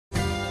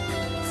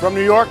From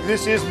New York,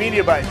 this is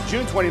MediaBytes,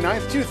 June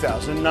 29th,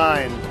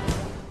 2009.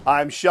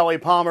 I'm Shelly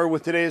Palmer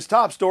with today's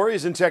top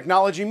stories in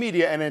technology,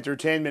 media, and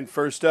entertainment.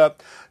 First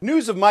up,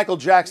 news of Michael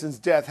Jackson's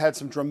death had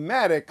some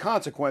dramatic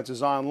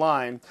consequences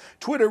online.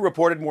 Twitter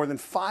reported more than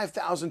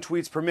 5,000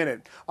 tweets per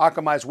minute.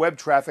 Akamai's web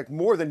traffic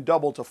more than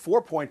doubled to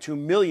 4.2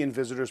 million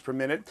visitors per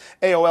minute.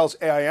 AOL's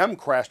AIM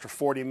crashed for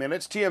 40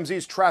 minutes.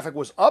 TMZ's traffic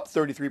was up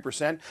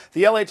 33%.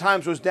 The LA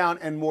Times was down,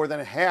 and more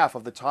than half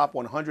of the top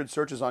 100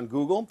 searches on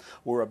Google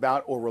were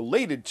about or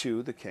related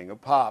to the King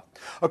of Pop.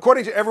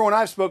 According to everyone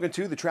I've spoken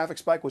to, the traffic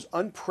spike was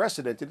unprecedented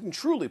and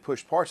truly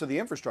pushed parts of the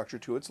infrastructure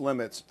to its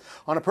limits.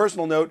 On a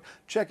personal note,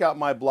 check out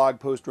my blog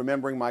post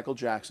Remembering Michael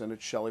Jackson at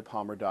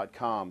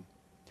shellypalmer.com.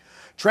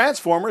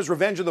 Transformers: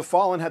 Revenge of the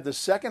Fallen had the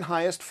second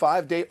highest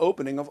 5-day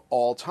opening of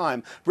all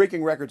time,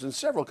 breaking records in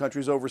several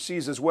countries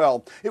overseas as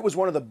well. It was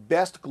one of the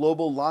best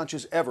global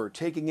launches ever,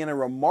 taking in a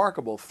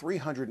remarkable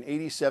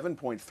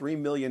 $387.3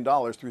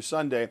 million through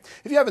Sunday.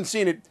 If you haven't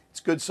seen it, it's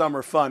good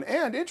summer fun.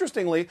 And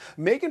interestingly,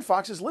 Megan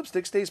Fox's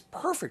lipstick stays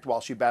perfect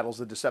while she battles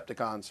the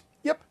Decepticons.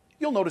 Yep,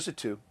 you'll notice it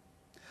too.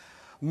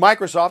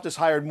 Microsoft has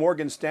hired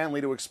Morgan Stanley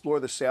to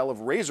explore the sale of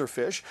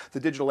Razorfish, the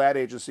digital ad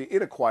agency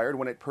it acquired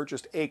when it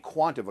purchased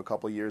aQuantive a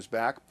couple years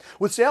back.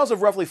 With sales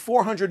of roughly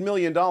 $400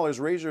 million,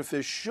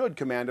 Razorfish should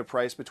command a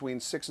price between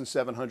 $600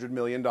 and $700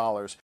 million.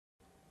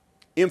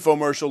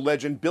 Infomercial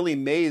legend Billy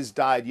Mays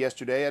died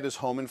yesterday at his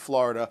home in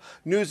Florida.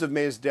 News of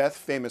Mays' death,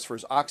 famous for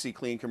his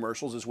OxyClean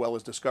commercials as well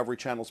as Discovery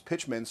Channel's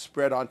Pitchman,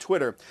 spread on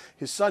Twitter.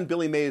 His son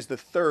Billy Mays III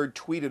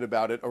tweeted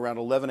about it around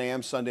 11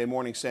 a.m. Sunday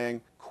morning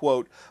saying,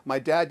 quote, "My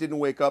dad didn't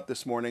wake up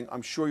this morning.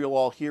 I'm sure you'll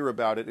all hear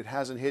about it. It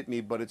hasn't hit me,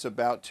 but it's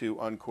about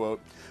to," unquote.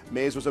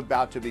 Mays was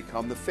about to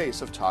become the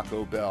face of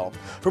Taco Bell.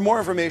 For more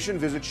information,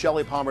 visit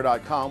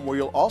shellypalmer.com, where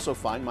you'll also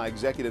find my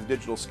executive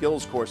digital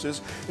skills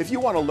courses. If you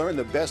want to learn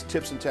the best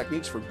tips and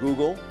techniques for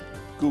Google,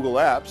 Google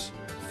Apps,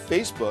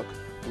 Facebook,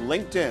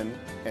 LinkedIn,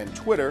 and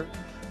Twitter,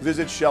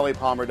 visit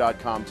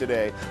shellypalmer.com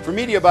today. For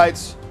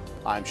MediaBytes,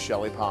 I'm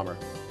Shelly Palmer.